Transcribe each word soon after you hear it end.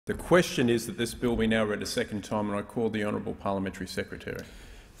The question is that this bill be now read a second time, and I call the Honourable Parliamentary Secretary.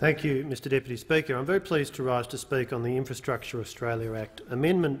 Thank you, Mr Deputy Speaker. I'm very pleased to rise to speak on the Infrastructure Australia Act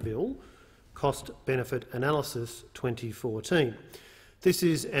Amendment Bill, Cost Benefit Analysis 2014. This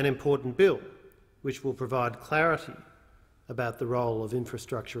is an important bill which will provide clarity about the role of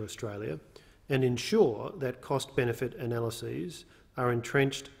Infrastructure Australia and ensure that cost-benefit analyses are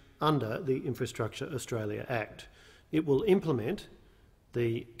entrenched under the Infrastructure Australia Act. It will implement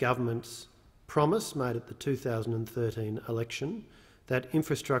the government's promise made at the 2013 election that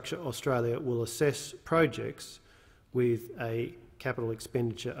Infrastructure Australia will assess projects with a capital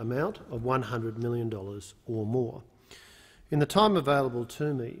expenditure amount of $100 million or more. In the time available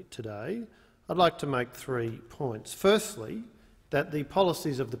to me today, I'd like to make 3 points. Firstly, that the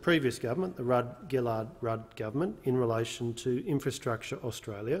policies of the previous government, the Rudd-Gillard-Rudd government, in relation to Infrastructure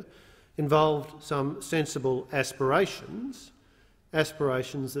Australia involved some sensible aspirations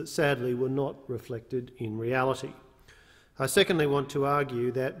that sadly were not reflected in reality. I secondly want to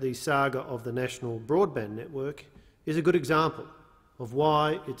argue that the saga of the national broadband network is a good example of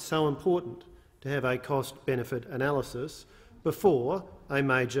why it's so important to have a cost-benefit analysis before a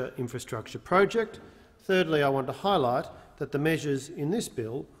major infrastructure project. Thirdly, I want to highlight that the measures in this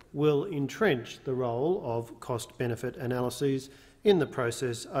bill will entrench the role of cost-benefit analyses in the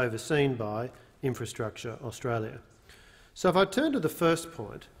process overseen by Infrastructure Australia. So if I turn to the first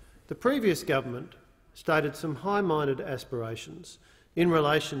point, the previous government stated some high-minded aspirations in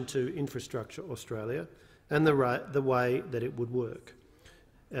relation to Infrastructure Australia and the way that it would work.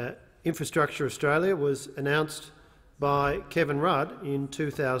 Infrastructure Australia was announced by Kevin Rudd in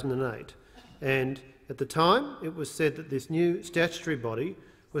 2008, and at the time it was said that this new statutory body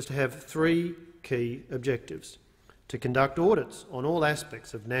was to have 3 key objectives: to conduct audits on all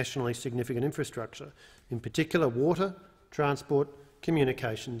aspects of nationally significant infrastructure, in particular water, transport,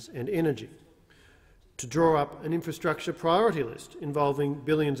 communications and energy; to draw up an infrastructure priority list involving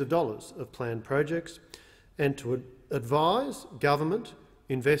billions of dollars of planned projects; and to advise government,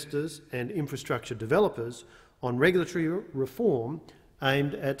 investors and infrastructure developers on regulatory reform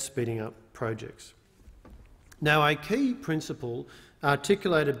aimed at speeding up projects. Now, a key principle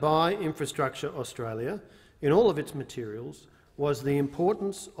articulated by Infrastructure Australia in all of its materials was the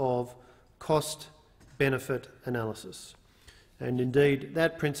importance of cost-benefit analysis. And indeed,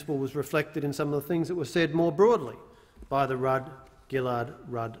 that principle was reflected in some of the things that were said more broadly by the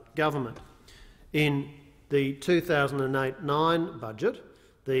Rudd-Gillard-Rudd government. In the 2008-9 budget,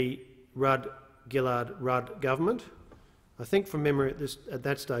 the Rudd-Gillard-Rudd government, I think from memory at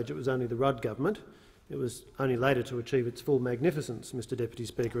that stage it was only the Rudd government, it was only later to achieve its full magnificence, Mr Deputy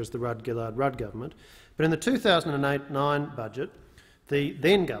Speaker, as the Rudd-Gillard-Rudd government, but in the 2008-9 budget, the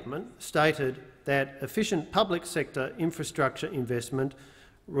then government stated that efficient public sector infrastructure investment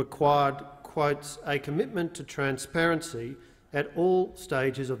required, quotes, a commitment to transparency at all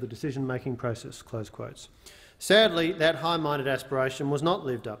stages of the decision-making process, close quotes. Sadly, that high-minded aspiration was not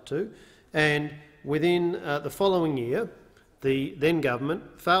lived up to, and within the following year, the then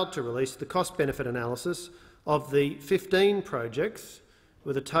government failed to release the cost-benefit analysis of the 15 projects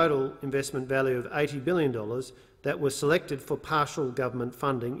with a total investment value of $80 billion that were selected for partial government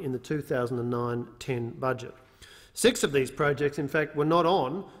funding in the 2009-10 budget. 6 of these projects, in fact, were not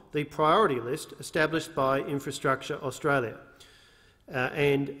on the priority list established by Infrastructure Australia.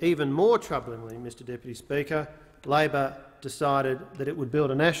 And even more troublingly, Mr Deputy Speaker, Labor decided that it would build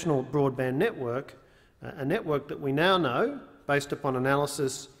a national broadband network, a network that we now know, based upon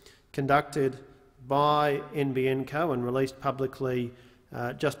analysis conducted by NBN Co and released publicly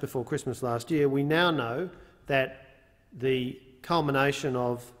just before Christmas last year, we now know that the culmination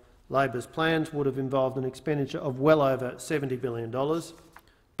of Labor's plans would have involved an expenditure of well over $70 billion,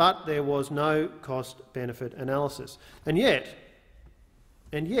 but there was no cost-benefit analysis. And yet,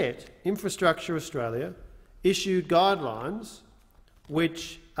 Infrastructure Australia issued guidelines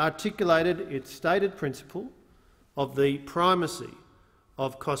which articulated its stated principle of the primacy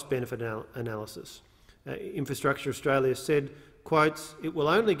of cost-benefit analysis. Infrastructure Australia said, quotes, "It will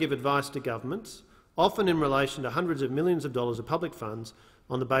only give advice to governments, often in relation to hundreds of millions of dollars of public funds,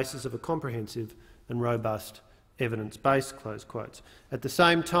 on the basis of a comprehensive and robust evidence base," close quotes. At the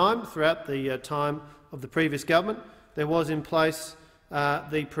same time, throughout the time of the previous government, there was in place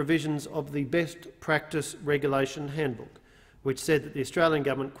the provisions of the Best Practice Regulation Handbook, which said that the Australian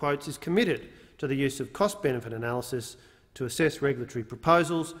government, quotes, "is committed to the use of cost-benefit analysis to assess regulatory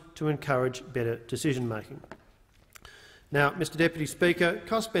proposals to encourage better decision-making." Now, Mr Deputy Speaker,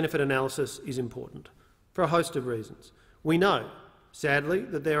 cost-benefit analysis is important for a host of reasons. We know, sadly,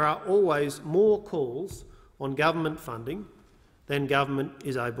 that there are always more calls on government funding than government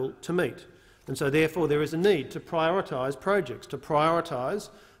is able to meet. And so therefore there is a need to prioritise projects, to prioritise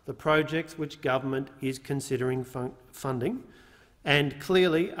the projects which government is considering funding, and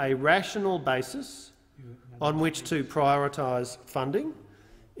clearly a rational basis on which to prioritise funding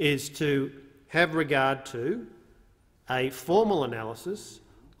is to have regard to a formal analysis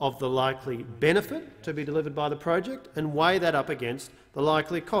of the likely benefit to be delivered by the project and weigh that up against the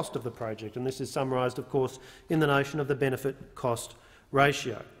likely cost of the project. And this is summarised, of course, in the notion of the benefit-cost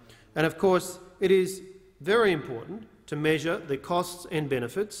ratio. And, of course, it is very important to measure the costs and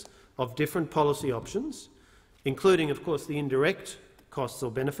benefits of different policy options, including, of course, the indirect costs or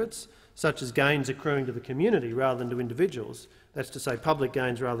benefits, such as gains accruing to the community rather than to individuals, that's to say public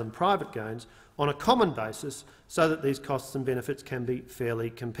gains rather than private gains, on a common basis so that these costs and benefits can be fairly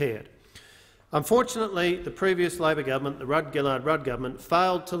compared. Unfortunately, the previous Labor government, the Rudd-Gillard-Rudd government,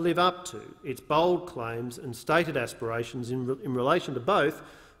 failed to live up to its bold claims and stated aspirations in relation to both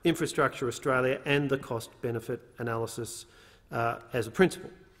Infrastructure Australia and the cost-benefit analysis as a principle.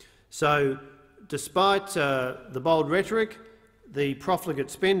 So, despite the bold rhetoric, the profligate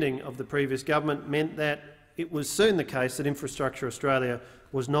spending of the previous government meant that it was soon the case that Infrastructure Australia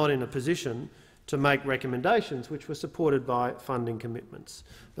was not in a position to make recommendations which were supported by funding commitments.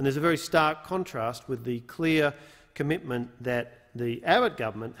 And there's a very stark contrast with the clear commitment that the Abbott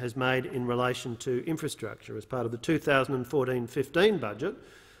government has made in relation to infrastructure. As part of the 2014-15 budget,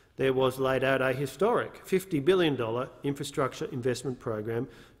 there was laid out a historic $50 billion infrastructure investment program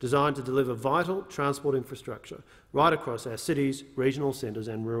designed to deliver vital transport infrastructure right across our cities, regional centres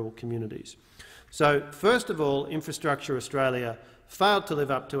and rural communities. So, first of all, Infrastructure Australia failed to live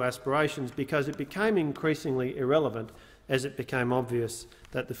up to aspirations because it became increasingly irrelevant as it became obvious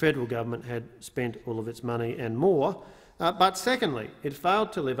that the federal government had spent all of its money and more. But secondly, it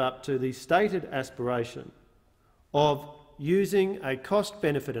failed to live up to the stated aspiration of using a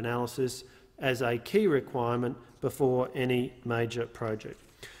cost-benefit analysis as a key requirement before any major project.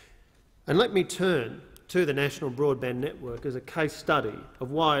 And let me turn to the National Broadband Network as a case study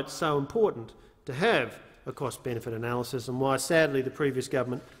of why it's so important to have a cost-benefit analysis and why, sadly, the previous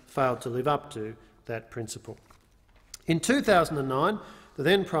government failed to live up to that principle. In 2009, the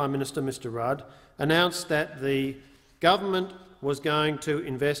then Prime Minister, Mr Rudd, announced that the government was going to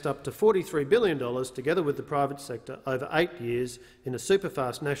invest up to $43 billion, together with the private sector, over 8 years in a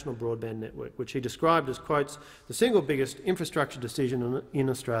superfast national broadband network, which he described as, quotes, the single biggest infrastructure decision in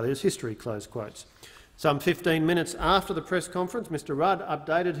Australia's history, close quotes. Some 15 minutes after the press conference, Mr Rudd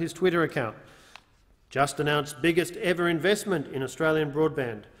updated his Twitter account. Just announced biggest ever investment in Australian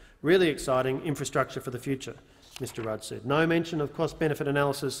broadband. Really exciting infrastructure for the future, Mr Rudd said. No mention of cost-benefit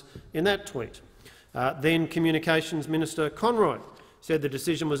analysis in that tweet. Then Communications Minister Conroy said the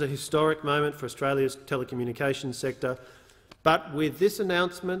decision was a historic moment for Australia's telecommunications sector. But with this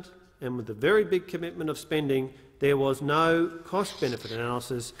announcement and with the very big commitment of spending, there was no cost-benefit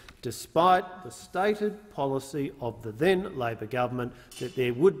analysis, despite the stated policy of the then Labor government that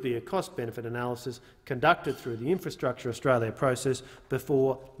there would be a cost-benefit analysis conducted through the Infrastructure Australia process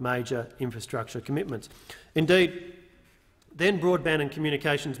before major infrastructure commitments. Indeed, then Broadband and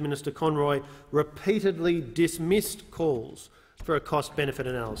Communications Minister Conroy repeatedly dismissed calls for a cost-benefit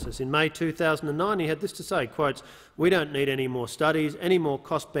analysis. In May 2009, he had this to say, quotes, "We don't need any more studies, any more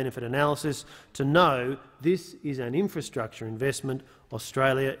cost-benefit analysis to know this is an infrastructure investment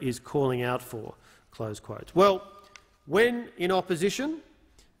Australia is calling out for," close quotes. Well, when in opposition,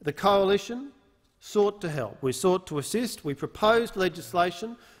 the coalition sought to help. We sought to assist. We proposed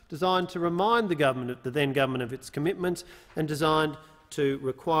legislation designed to remind the then government of its commitments and designed to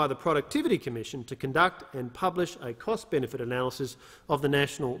require the Productivity Commission to conduct and publish a cost-benefit analysis of the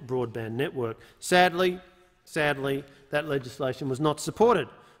national broadband network. Sadly, that legislation was not supported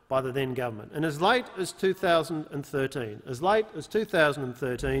by the then government. And as late as 2013,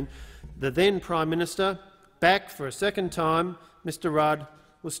 the then Prime Minister, back for a second time, Mr Rudd,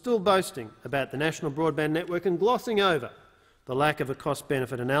 was still boasting about the national broadband network and glossing over the lack of a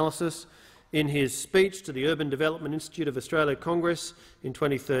cost-benefit analysis. In his speech to the Urban Development Institute of Australia Congress in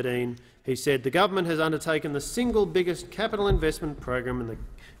 2013, he said, "The government has undertaken the single biggest capital investment program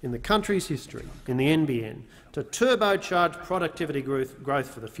in the country's history, in the NBN, to turbocharge productivity growth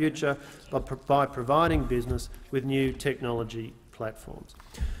for the future by providing business with new technology platforms."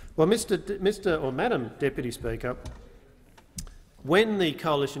 Well, Madam Deputy Speaker, when the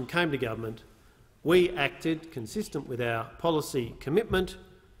coalition came to government, we acted consistent with our policy commitment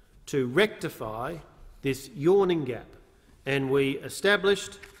to rectify this yawning gap, and we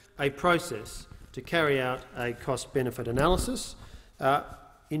established a process to carry out a cost-benefit analysis.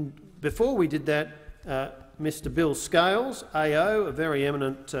 Before we did that, Mr Bill Scales, AO, a very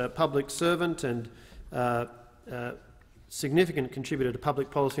eminent public servant and significant contributor to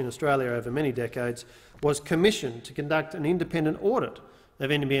public policy in Australia over many decades, was commissioned to conduct an independent audit of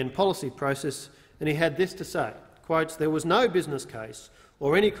NBN policy process, and he had this to say, quotes, "There was no business case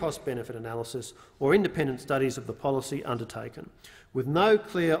or any cost-benefit analysis or independent studies of the policy undertaken, with no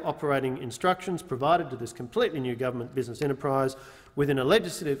clear operating instructions provided to this completely new government business enterprise, within a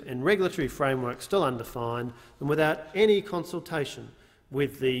legislative and regulatory framework still undefined, and without any consultation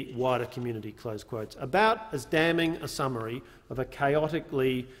with the wider community." Close quotes. About as damning a summary of a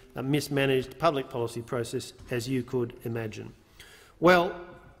chaotically mismanaged public policy process as you could imagine. Well,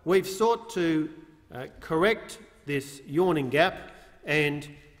 we've sought to correct this yawning gap, and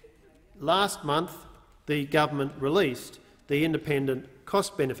last month the government released the independent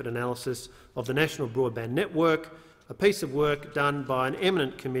cost-benefit analysis of the National Broadband Network, a piece of work done by an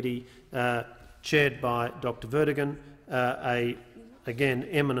eminent committee chaired by Dr Vertigan, again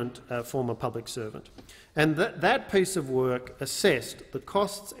eminent former public servant. And that piece of work assessed the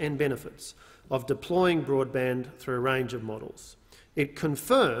costs and benefits of deploying broadband through a range of models. It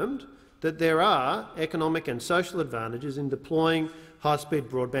confirmed that there are economic and social advantages in deploying high-speed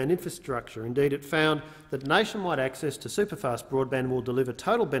broadband infrastructure. Indeed, it found that nationwide access to superfast broadband will deliver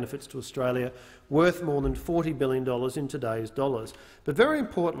total benefits to Australia worth more than $40 billion in today's dollars. But very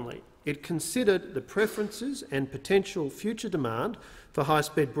importantly, it considered the preferences and potential future demand for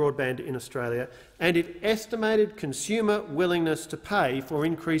high-speed broadband in Australia, and it estimated consumer willingness to pay for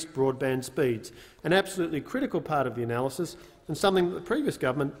increased broadband speeds, an absolutely critical part of the analysis and something that the previous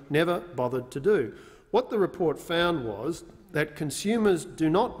government never bothered to do. What the report found was that consumers do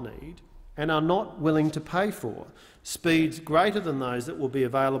not need and are not willing to pay for speeds greater than those that will be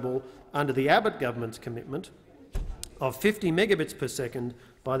available under the Abbott government's commitment of 50 megabits per second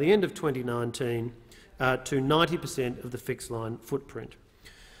by the end of 2019 to 90% of the fixed-line footprint.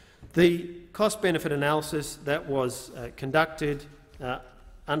 The cost-benefit analysis that was conducted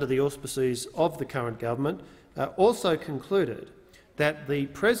under the auspices of the current government also concluded that the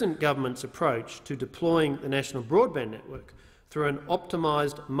present government's approach to deploying the national broadband network through an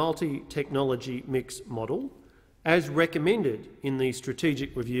optimised multi-technology mix model, as recommended in the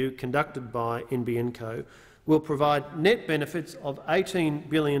strategic review conducted by NBN Co, will provide net benefits of $18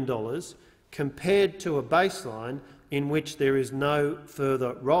 billion compared to a baseline in which there is no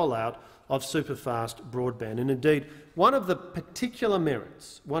further rollout of superfast broadband. And indeed, one of the particular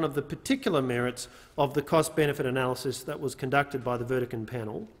merits of the cost-benefit analysis that was conducted by the Vertigan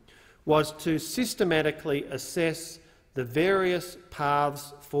panel was to systematically assess the various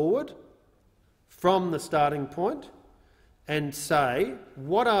paths forward from the starting point and say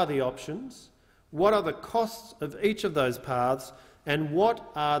what are the options, what are the costs of each of those paths, and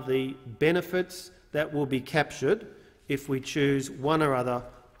what are the benefits that will be captured if we choose one or other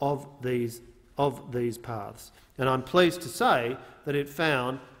of these paths. And I'm pleased to say that it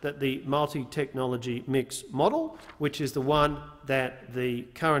found that the multi-technology mix model, which is the one that the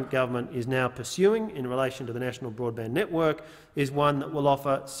current government is now pursuing in relation to the National Broadband Network, is one that will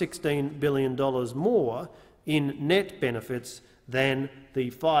offer $16 billion more in net benefits than the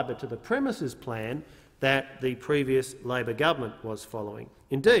fibre to the premises plan that the previous Labor government was following.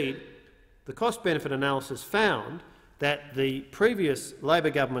 Indeed, the cost-benefit analysis found that the previous Labor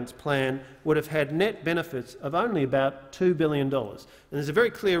government's plan would have had net benefits of only about $2 billion. And there's a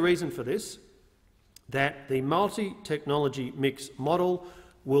very clear reason for this, that the multi-technology mix model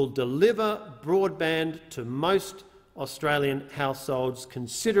will deliver broadband to most Australian households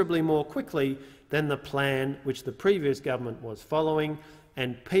considerably more quickly than the plan which the previous government was following,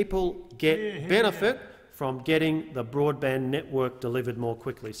 and people get benefit from getting the broadband network delivered more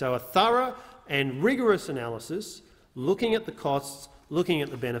quickly. So a thorough and rigorous analysis, looking at the costs, looking at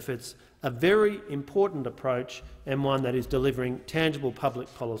the benefits, a very important approach and one that is delivering tangible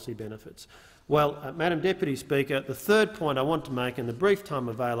public policy benefits. Well, Madam Deputy Speaker, the third point I want to make in the brief time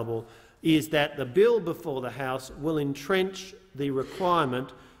available is that the bill before the House will entrench the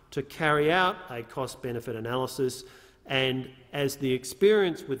requirement to carry out a cost-benefit analysis, and as the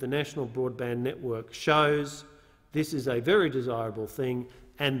experience with the National Broadband Network shows, this is a very desirable thing,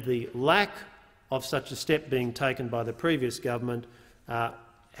 and the lack of such a step being taken by the previous government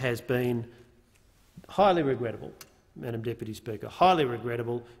has been highly regrettable, Madam Deputy Speaker, highly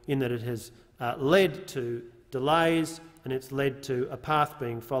regrettable in that it has led to delays and it's led to a path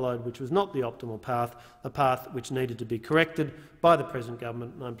being followed which was not the optimal path, a path which needed to be corrected by the present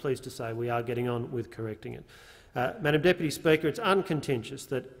government, and I'm pleased to say we are getting on with correcting it. Madam Deputy Speaker, it's uncontentious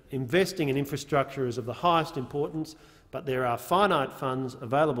that investing in infrastructure is of the highest importance, But there are finite funds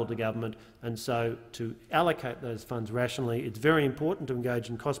available to government, and so to allocate those funds rationally, it's very important to engage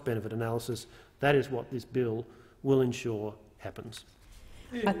in cost-benefit analysis. That is what this bill will ensure happens.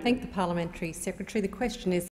 I thank the Parliamentary Secretary. The question is